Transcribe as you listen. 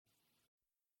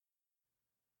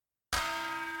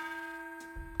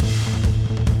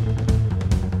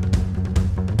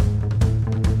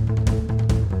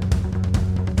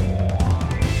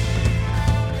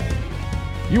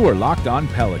You are Locked On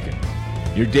Pelicans,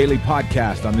 your daily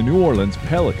podcast on the New Orleans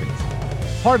Pelicans,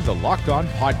 part of the Locked On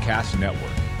Podcast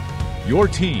Network, your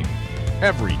team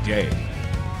every day.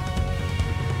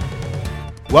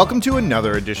 Welcome to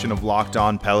another edition of Locked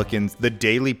On Pelicans, the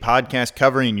daily podcast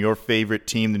covering your favorite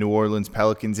team, the New Orleans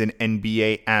Pelicans, and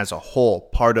NBA as a whole,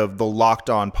 part of the Locked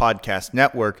On Podcast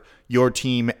Network, your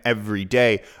team every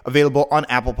day. Available on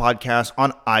Apple Podcasts,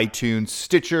 on iTunes,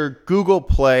 Stitcher, Google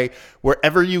Play,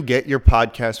 wherever you get your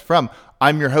podcast from.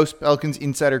 I'm your host, Pelicans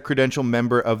Insider Credential,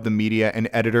 member of the media and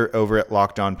editor over at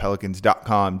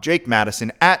LockedOnPelicans.com. Jake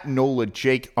Madison at NOLA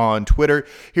Jake on Twitter,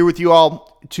 here with you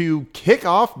all to kick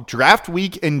off draft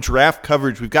week and draft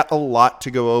coverage. We've got a lot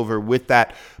to go over with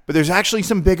that, but there's actually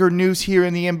some bigger news here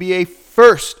in the NBA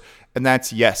first, and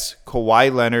that's, yes,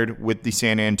 Kawhi Leonard with the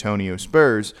San Antonio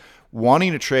Spurs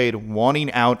wanting to trade, wanting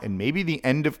out, and maybe the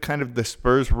end of kind of the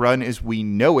Spurs run as we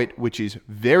know it, which is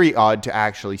very odd to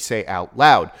actually say out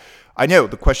loud. I know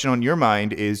the question on your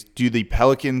mind is, do the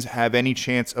Pelicans have any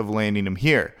chance of landing him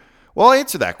here? Well, I'll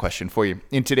answer that question for you.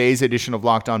 In today's edition of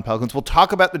Locked On Pelicans, we'll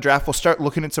talk about the draft. We'll start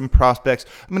looking at some prospects.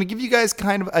 I'm going to give you guys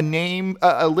kind of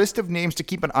a list of names to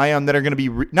keep an eye on that are going to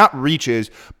be not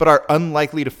reaches, but are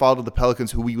unlikely to fall to the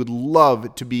Pelicans, who we would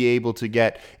love to be able to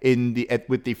get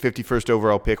with the 51st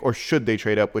overall pick, or should they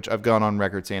trade up, which I've gone on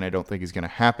record saying I don't think is going to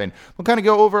happen. We'll kind of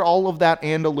go over all of that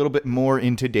and a little bit more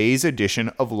in today's edition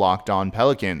of Locked On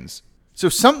Pelicans. So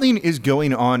something is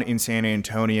going on in San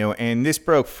Antonio, and this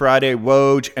broke Friday.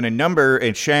 Woj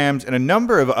and Shams and a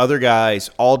number of other guys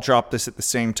all dropped this at the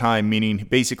same time, meaning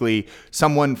basically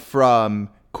someone from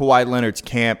Kawhi Leonard's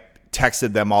camp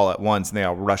texted them all at once, and they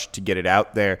all rushed to get it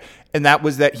out there. And that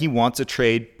was that he wants a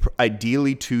trade,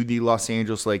 ideally to the Los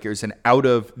Angeles Lakers and out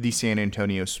of the San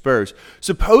Antonio Spurs.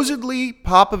 Supposedly,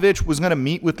 Popovich was going to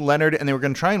meet with Leonard, and they were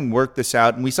going to try and work this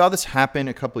out. And we saw this happen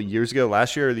a couple of years ago,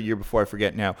 last year or the year before, I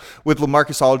forget now, with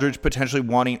LaMarcus Aldridge potentially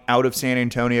wanting out of San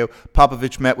Antonio.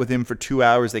 Popovich met with him for 2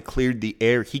 hours. They cleared the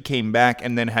air. He came back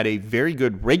and then had a very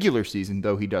good regular season,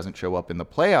 though he doesn't show up in the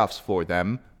playoffs for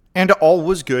them. And all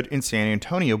was good in San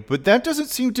Antonio, but that doesn't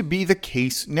seem to be the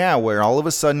case now, where all of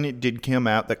a sudden it did come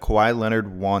out that Kawhi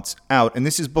Leonard wants out. And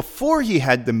this is before he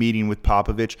had the meeting with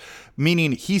Popovich,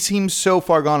 meaning he seems so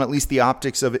far gone, at least the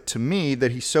optics of it to me,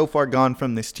 that he's so far gone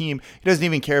from this team. He doesn't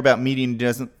even care about meeting. He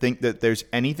doesn't think that there's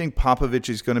anything Popovich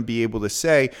is going to be able to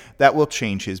say that will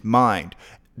change his mind.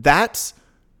 That's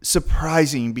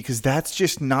surprising, because that's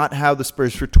just not how the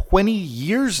Spurs for 20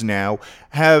 years now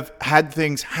have had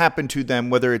things happen to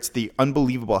them, whether it's the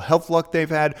unbelievable health luck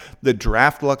they've had, the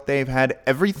draft luck they've had,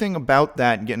 everything about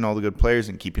that, and getting all the good players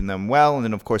and keeping them well, and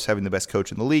then of course having the best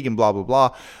coach in the league and blah, blah,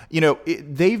 blah.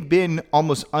 They've been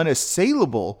almost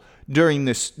unassailable during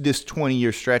this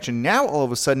 20-year stretch, and now all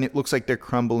of a sudden it looks like they're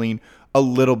crumbling a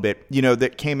little bit.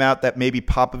 That came out that maybe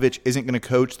Popovich isn't going to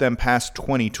coach them past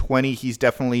 2020. He's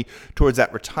definitely towards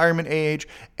that retirement age.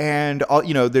 And,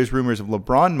 there's rumors of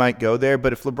LeBron might go there.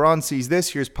 But if LeBron sees this,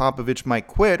 here's Popovich might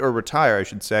quit, or retire, I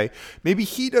should say. Maybe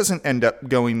he doesn't end up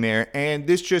going there. And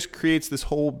this just creates this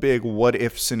whole big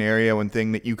what-if scenario and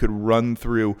thing that you could run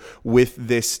through with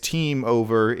this team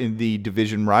over in the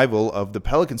division rival of the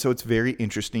Pelicans. So it's very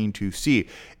interesting to see.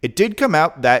 It did come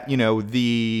out that,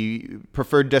 the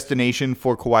preferred destination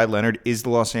for Kawhi Leonard is the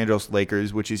Los Angeles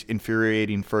Lakers, which is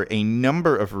infuriating for a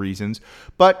number of reasons.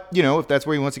 But, if that's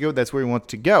where he wants to go, that's where he wants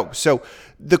to go. So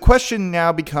the question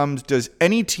now becomes, does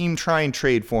any team try and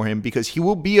trade for him? Because he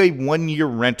will be a one-year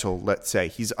rental, let's say.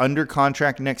 He's under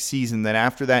contract next season. Then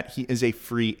after that, he is a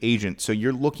free agent. So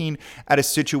you're looking at a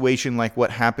situation like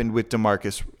what happened with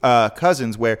DeMarcus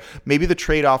Cousins, where maybe the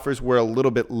trade offers were a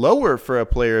little bit lower for a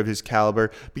player of his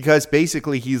caliber, because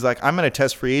basically he's like, I'm going to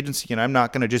test free agency, and I'm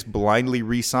not going to just blindly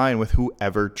re-sign with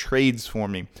whoever trades for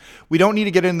me. We don't need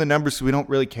to get into the numbers, so we don't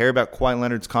really care about Kawhi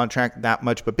Leonard's contract that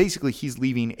much, but basically he's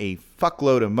leaving a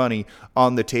fuckload of money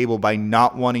on the table by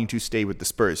not wanting to stay with the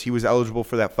Spurs. He was eligible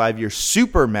for that 5-year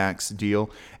Supermax deal,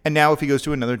 and now if he goes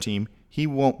to another team, he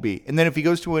won't be. And then if he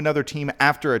goes to another team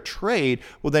after a trade,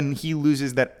 well, then he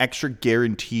loses that extra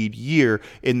guaranteed year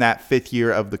in that 5th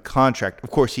year of the contract. Of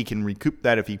course, he can recoup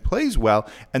that if he plays well,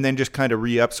 and then just kind of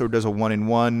re-ups or does a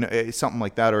 1-and-1, something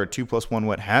like that, or a 2+1,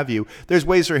 what have you. There's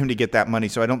ways for him to get that money,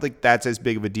 so I don't think that's as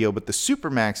big of a deal. But the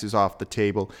Supermax is off the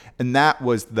table, and that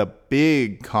was the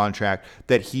big contract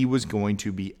that he was going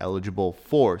to be eligible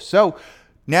for. So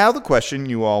now the question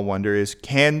you all wonder is,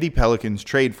 can the Pelicans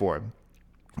trade for him?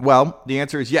 Well, the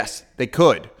answer is yes, they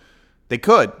could. They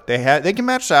can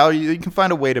match salary. You can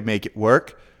find a way to make it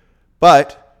work.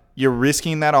 But you're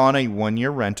risking that on a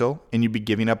 1-year rental, and you'd be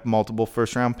giving up multiple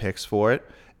first-round picks for it.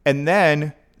 And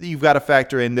then you've got to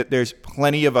factor in that there's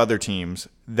plenty of other teams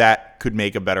that could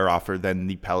make a better offer than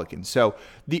the Pelicans. So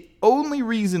the only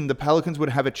reason the Pelicans would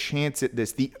have a chance at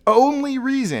this, the only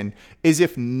reason, is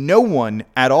if no one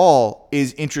at all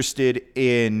is interested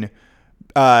in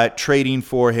trading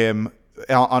for him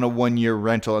on a 1-year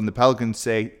rental, and the Pelicans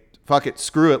say, fuck it,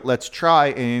 screw it, let's try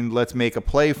and let's make a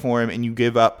play for him, and you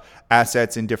give up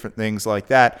assets and different things like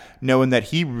that, knowing that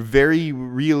he very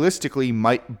realistically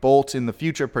might bolt in the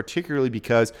future, particularly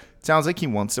because it sounds like he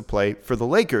wants to play for the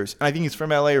Lakers. And I think he's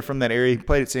from LA or from that area. He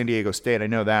played at San Diego State. I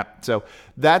know that. So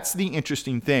that's the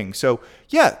interesting thing. So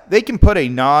yeah, they can put a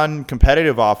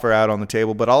non-competitive offer out on the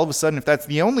table, but all of a sudden, if that's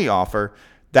the only offer,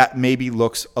 that maybe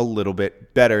looks a little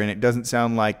bit better. And it doesn't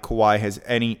sound like Kawhi has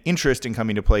any interest in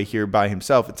coming to play here by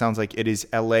himself. It sounds like it is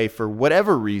LA for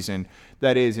whatever reason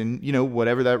that is. And,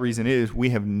 whatever that reason is, we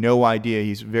have no idea.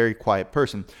 He's a very quiet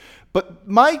person. But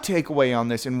my takeaway on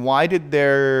this and why did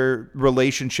their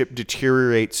relationship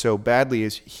deteriorate so badly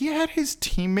is he had his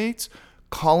teammates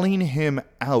calling him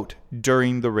out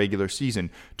during the regular season.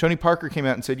 Tony Parker came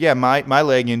out and said, yeah, my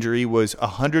leg injury was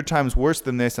 100 times worse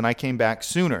than this, and I came back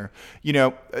sooner.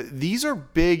 These are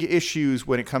big issues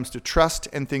when it comes to trust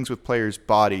and things with players'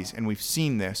 bodies, and we've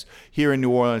seen this here in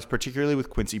New Orleans, particularly with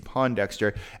Quincy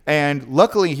Pondexter. And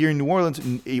luckily here in New Orleans,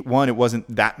 one, it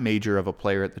wasn't that major of a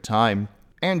player at the time.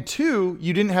 And two,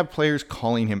 you didn't have players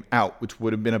calling him out, which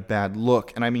would have been a bad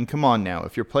look. And I mean, come on now.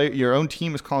 If your own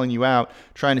team is calling you out,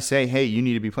 trying to say, hey, you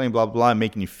need to be playing blah, blah, blah, and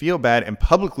making you feel bad and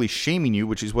publicly shaming you,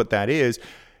 which is what that is,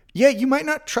 yeah, you might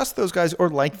not trust those guys or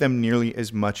like them nearly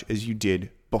as much as you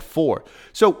did before.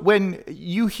 So when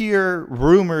you hear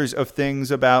rumors of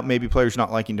things about maybe players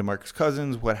not liking DeMarcus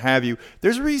Cousins, what have you,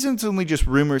 there's a reason it's only just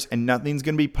rumors and nothing's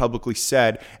going to be publicly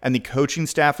said. And the coaching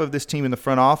staff of this team and the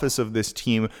front office of this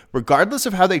team, regardless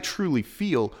of how they truly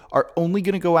feel, are only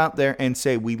going to go out there and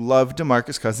say, we love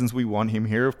DeMarcus Cousins. We want him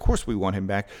here. Of course we want him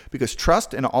back, because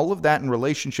trust and all of that in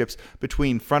relationships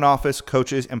between front office,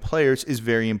 coaches, and players is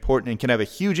very important and can have a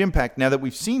huge impact now that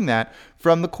we've seen that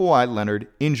from the Kawhi Leonard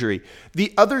injury.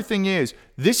 The other thing is,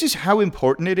 this is how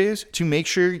important it is to make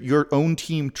sure your own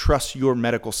team trusts your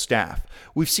medical staff.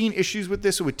 We've seen issues with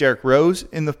this with Derrick Rose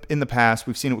in the past.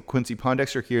 We've seen it with Quincy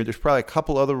Pondexter here. There's probably a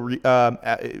couple other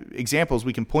examples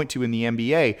we can point to in the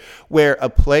NBA where a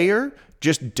player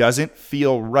just doesn't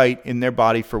feel right in their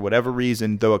body for whatever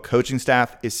reason, though a coaching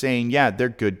staff is saying, yeah, they're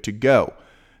good to go.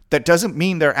 That doesn't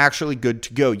mean they're actually good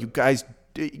to go. You guys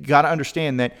got to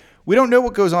understand that we don't know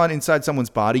what goes on inside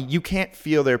someone's body. You can't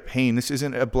feel their pain. This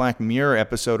isn't a Black Mirror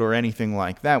episode or anything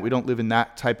like that. We don't live in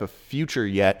that type of future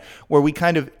yet where we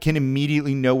kind of can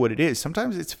immediately know what it is.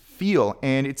 Sometimes it's feel,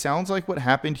 and it sounds like what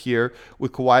happened here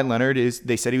with Kawhi Leonard is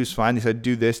they said he was fine. They said,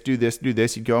 do this, do this, do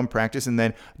this. He'd go and practice, and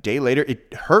then a day later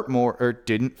it hurt more or it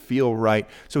didn't feel right.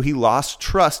 So he lost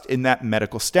trust in that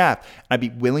medical staff. I'd be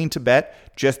willing to bet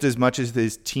just as much as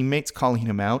his teammates calling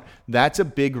him out, that's a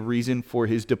big reason for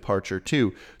his departure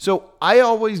too. So I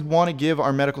always want to give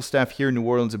our medical staff here in New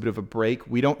Orleans a bit of a break.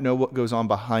 We don't know what goes on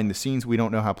behind the scenes. We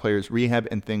don't know how players rehab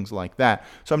and things like that.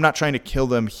 So I'm not trying to kill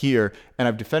them here, and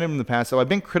I've defended them in the past. So I've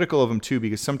been critical of them too,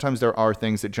 because sometimes there are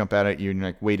things that jump out at you and you're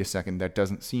like, wait a second, that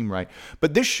doesn't seem right.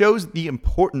 But this shows the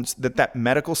importance that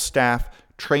medical staff,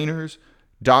 trainers,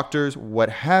 doctors, what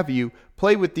have you,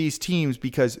 play with these teams,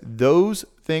 because those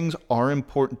things are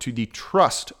important to the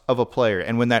trust of a player.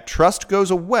 And when that trust goes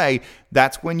away,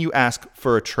 that's when you ask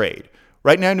for a trade.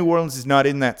 Right now, New Orleans is not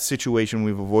in that situation.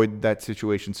 We've avoided that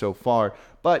situation so far,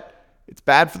 but it's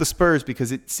bad for the Spurs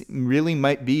because it really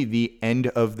might be the end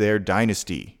of their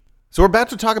dynasty. So we're about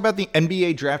to talk about the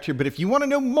NBA draft here, but if you want to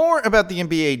know more about the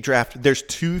NBA draft, there's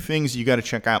two things you got to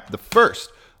check out. The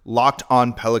first,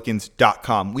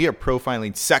 LockedOnPelicans.com. We are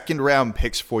profiling second-round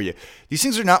picks for you. These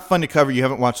things are not fun to cover. You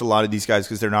haven't watched a lot of these guys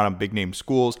because they're not on big-name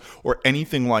schools or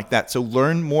anything like that. So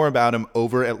learn more about them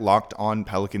over at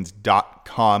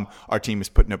LockedOnPelicans.com. Our team is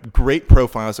putting up great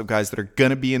profiles of guys that are going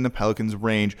to be in the Pelicans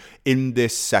range in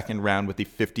this second round with the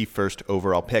 51st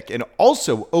overall pick. And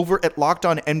also over at Locked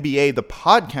On NBA, the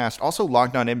podcast, also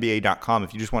LockedOnNBA.com,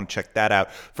 if you just want to check that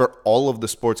out for all of the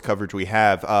sports coverage we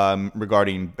have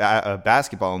regarding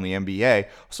basketball in the NBA.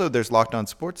 Also, there's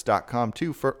LockedOnSports.com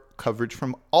too for coverage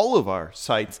from all of our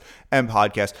sites and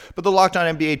podcasts. But the Locked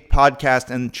On NBA podcast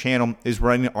and channel is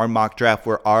running our mock draft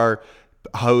where our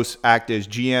hosts act as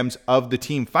GMs of the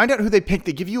team. Find out who they pick.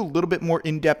 They give you a little bit more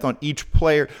in-depth on each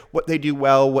player, what they do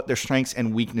well, what their strengths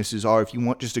and weaknesses are. If you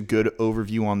want just a good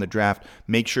overview on the draft,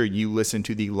 make sure you listen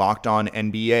to the Locked On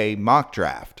NBA mock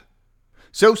draft.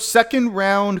 So second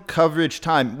round coverage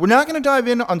time. We're not going to dive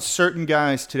in on certain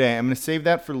guys today. I'm going to save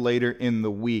that for later in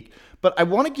the week. But I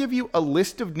want to give you a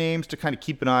list of names to kind of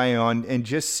keep an eye on and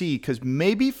just see, because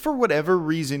maybe for whatever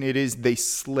reason it is they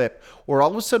slip, or all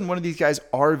of a sudden one of these guys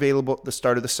are available at the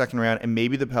start of the second round, and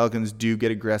maybe the Pelicans do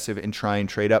get aggressive and try and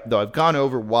trade up, though I've gone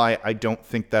over why I don't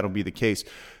think that'll be the case.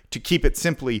 To keep it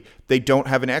simply, they don't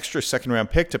have an extra second-round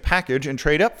pick to package and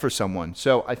trade up for someone.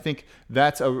 So I think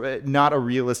that's not a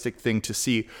realistic thing to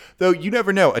see. Though you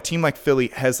never know. A team like Philly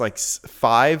has like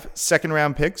 5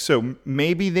 second-round picks, so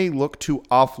maybe they look to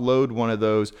offload one of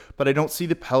those. But I don't see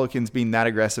the Pelicans being that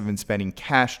aggressive in spending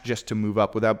cash just to move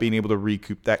up without being able to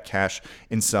recoup that cash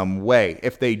in some way.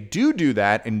 If they do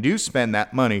that and do spend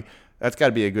that money, that's got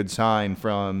to be a good sign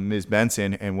from Ms.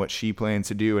 Benson and what she plans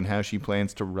to do and how she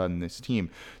plans to run this team.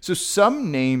 So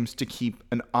some names to keep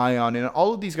an eye on, and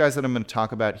all of these guys that I'm going to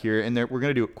talk about here, and we're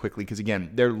going to do it quickly because, again,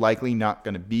 they're likely not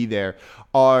going to be there,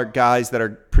 are guys that are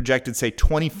projected, say,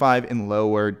 25 and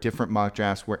lower, different mock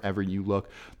drafts wherever you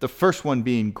look. The first one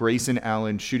being Grayson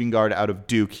Allen, shooting guard out of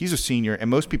Duke. He's a senior, and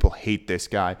most people hate this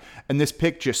guy. And this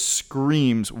pick just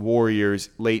screams Warriors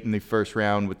late in the first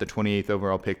round with the 28th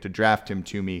overall pick to draft him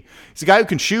to me. He's a guy who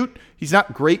can shoot. He's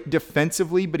not great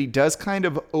defensively, but he does kind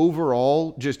of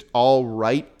overall just all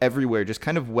right everywhere, just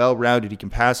kind of well-rounded. He can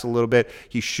pass a little bit.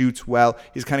 He shoots well.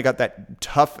 He's kind of got that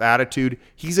tough attitude.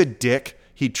 He's a dick.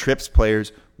 He trips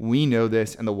players. We know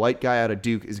this, and the white guy out of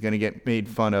Duke is going to get made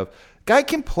fun of. Guy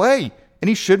can play, and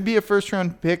he should be a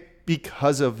first-round pick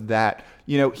because of that.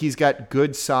 You know, he's got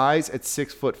good size at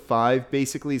 6'5".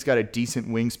 Basically, he's got a decent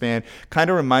wingspan.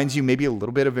 Kind of reminds you maybe a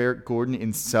little bit of Eric Gordon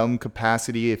in some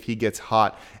capacity if he gets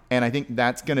hot. And I think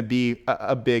that's going to be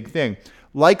a big thing.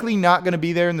 Likely not going to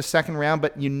be there in the second round,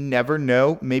 but you never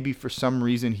know. Maybe for some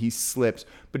reason he slips.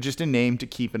 But just a name to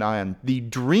keep an eye on. The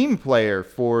dream player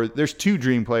there's 2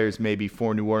 dream players maybe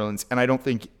for New Orleans, and I don't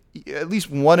think at least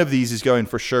one of these is going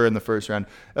for sure in the first round.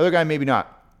 The other guy maybe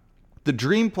not. The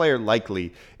dream player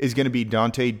likely is going to be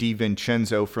Dante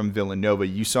DiVincenzo from Villanova.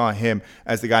 You saw him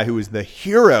as the guy who was the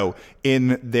hero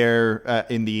in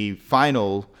the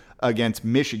final against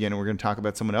Michigan, and we're going to talk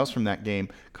about someone else from that game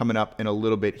coming up in a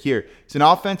little bit here. He's an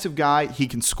offensive guy. He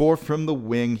can score from the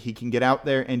wing. He can get out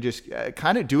there and just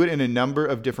kind of do it in a number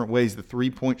of different ways. The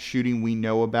three-point shooting we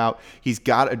know about. He's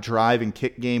got a drive and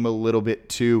kick game a little bit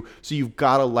too, so you've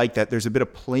got to like that. There's a bit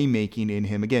of playmaking in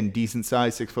him. Again, decent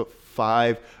size, 6'5",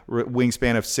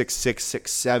 wingspan of 6'6",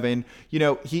 6'7". You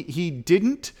know, he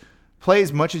didn't play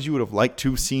as much as you would have liked to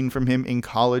have seen from him in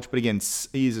college. But again,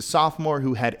 he's a sophomore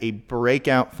who had a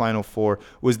breakout Final Four,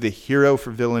 was the hero for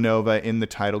Villanova in the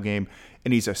title game,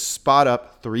 and he's a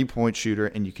spot-up three-point shooter,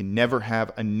 and you can never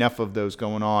have enough of those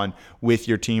going on with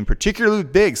your team, particularly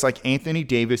with bigs like Anthony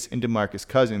Davis and DeMarcus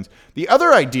Cousins. The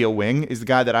other ideal wing is the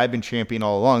guy that I've been championing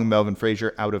all along, Melvin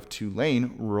Frazier out of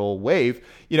Tulane, Roll Wave.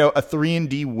 You know, a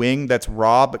 3-and-D wing that's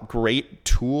raw but great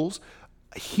tools.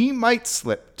 He might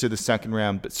slip to the second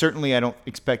round, but certainly I don't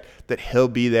expect that he'll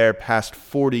be there past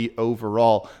 40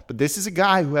 overall. But this is a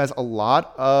guy who has a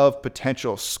lot of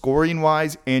potential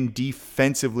scoring-wise and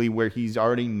defensively, where he's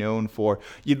already known for.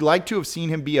 You'd like to have seen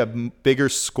him be a bigger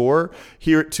scorer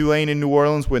here at Tulane in New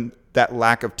Orleans when that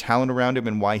lack of talent around him,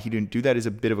 and why he didn't do that is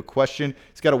a bit of a question.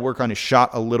 He's got to work on his shot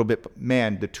a little bit, but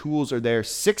man, the tools are there.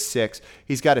 6'6".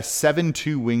 He's got a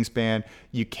 7'2" wingspan.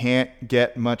 You can't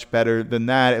get much better than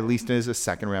that, at least as a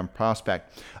second-round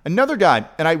prospect. Another guy,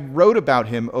 and I wrote about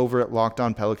him over at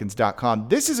LockedOnPelicans.com.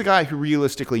 This is a guy who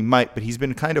realistically might, but he's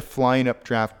been kind of flying up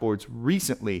draft boards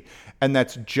recently, and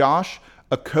that's Josh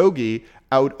Okogie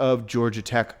out of Georgia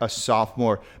Tech, a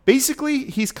sophomore. Basically,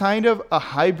 he's kind of a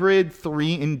hybrid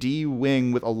 3-and-D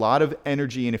wing with a lot of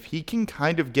energy, and if he can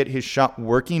kind of get his shot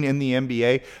working in the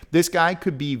NBA, this guy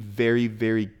could be very,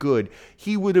 very good.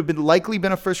 He would have likely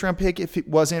been a first-round pick if it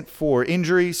wasn't for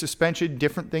injury, suspension,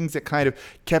 different things that kind of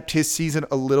kept his season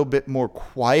a little bit more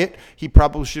quiet. He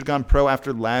probably should have gone pro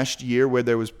after last year, where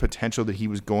there was potential that he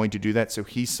was going to do that, so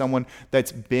he's someone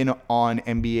that's been on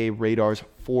NBA radars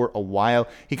for a while.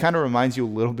 He kind of reminds you a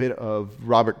little bit of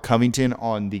Robert Covington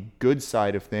on the good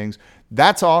side of things.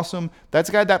 That's awesome. That's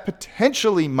a guy that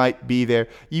potentially might be there.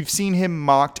 You've seen him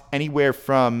mocked anywhere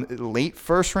from late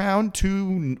first round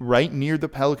to right near the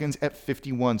Pelicans at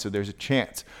 51, so there's a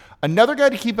chance. Another guy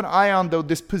to keep an eye on, though,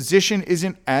 this position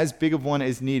isn't as big of one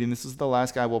as need, and this is the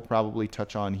last guy we'll probably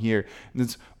touch on here. And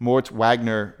it's Moritz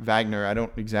Wagner. I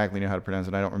don't exactly know how to pronounce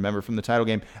it. I don't remember from the title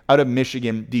game. Out of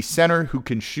Michigan, the center who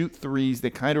can shoot threes.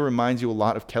 That kind of reminds you a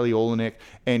lot of Kelly Olynyk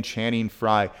and Channing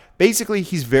Frye. Basically,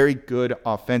 he's very good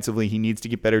offensively. He needs to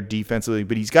get better defensively,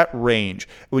 but he's got range.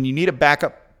 When you need a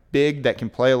backup big that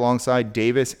can play alongside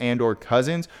Davis and or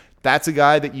Cousins, that's a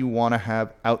guy that you want to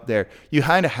have out there. You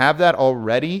kind of have that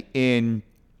already in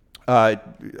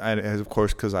of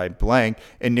course, because I blanked,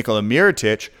 and Nikola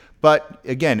Mirotic. But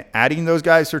again, adding those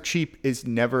guys for cheap is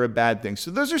never a bad thing.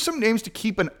 So those are some names to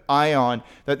keep an eye on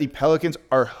that the Pelicans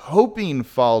are hoping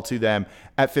fall to them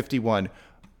at 51.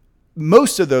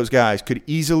 Most of those guys could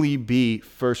easily be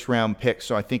first-round picks,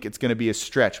 so I think it's going to be a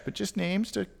stretch. But just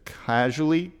names to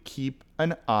casually keep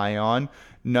an eye on.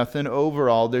 Nothing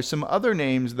overall. There's some other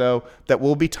names, though, that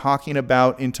we'll be talking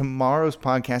about in tomorrow's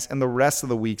podcast and the rest of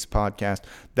the week's podcast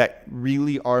that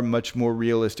really are much more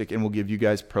realistic, and we'll give you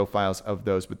guys profiles of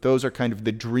those. But those are kind of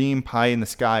the dream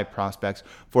pie-in-the-sky prospects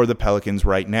for the Pelicans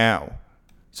right now.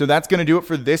 So that's going to do it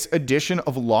for this edition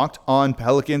of Locked On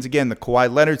Pelicans. Again, the Kawhi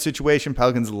Leonard situation,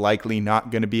 Pelicans likely not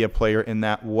going to be a player in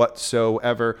that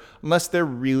whatsoever unless they're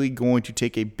really going to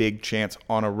take a big chance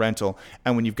on a rental.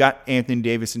 And when you've got Anthony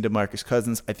Davis and DeMarcus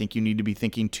Cousins, I think you need to be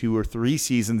thinking 2 or 3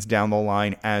 seasons down the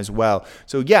line as well.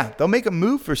 So yeah, they'll make a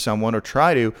move for someone or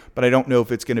try to, but I don't know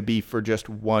if it's going to be for just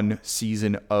one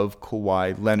season of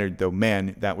Kawhi Leonard, though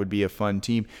man, that would be a fun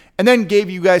team. And then gave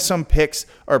you guys some picks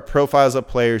or profiles of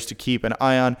players to keep an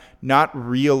eye on. Not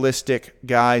realistic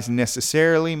guys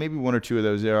necessarily. Maybe 1 or 2 of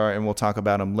those there are, and we'll talk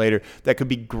about them later. That could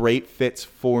be great fits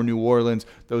for New Orleans.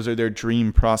 Those are their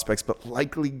dream prospects, but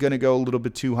likely going to go a little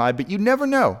bit too high. But you never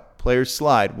know. Players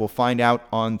slide. We'll find out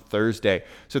on Thursday.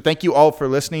 So thank you all for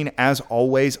listening. As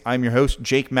always, I'm your host,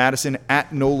 Jake Madison,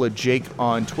 at NOLA Jake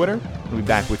on Twitter. We'll be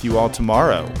back with you all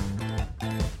tomorrow.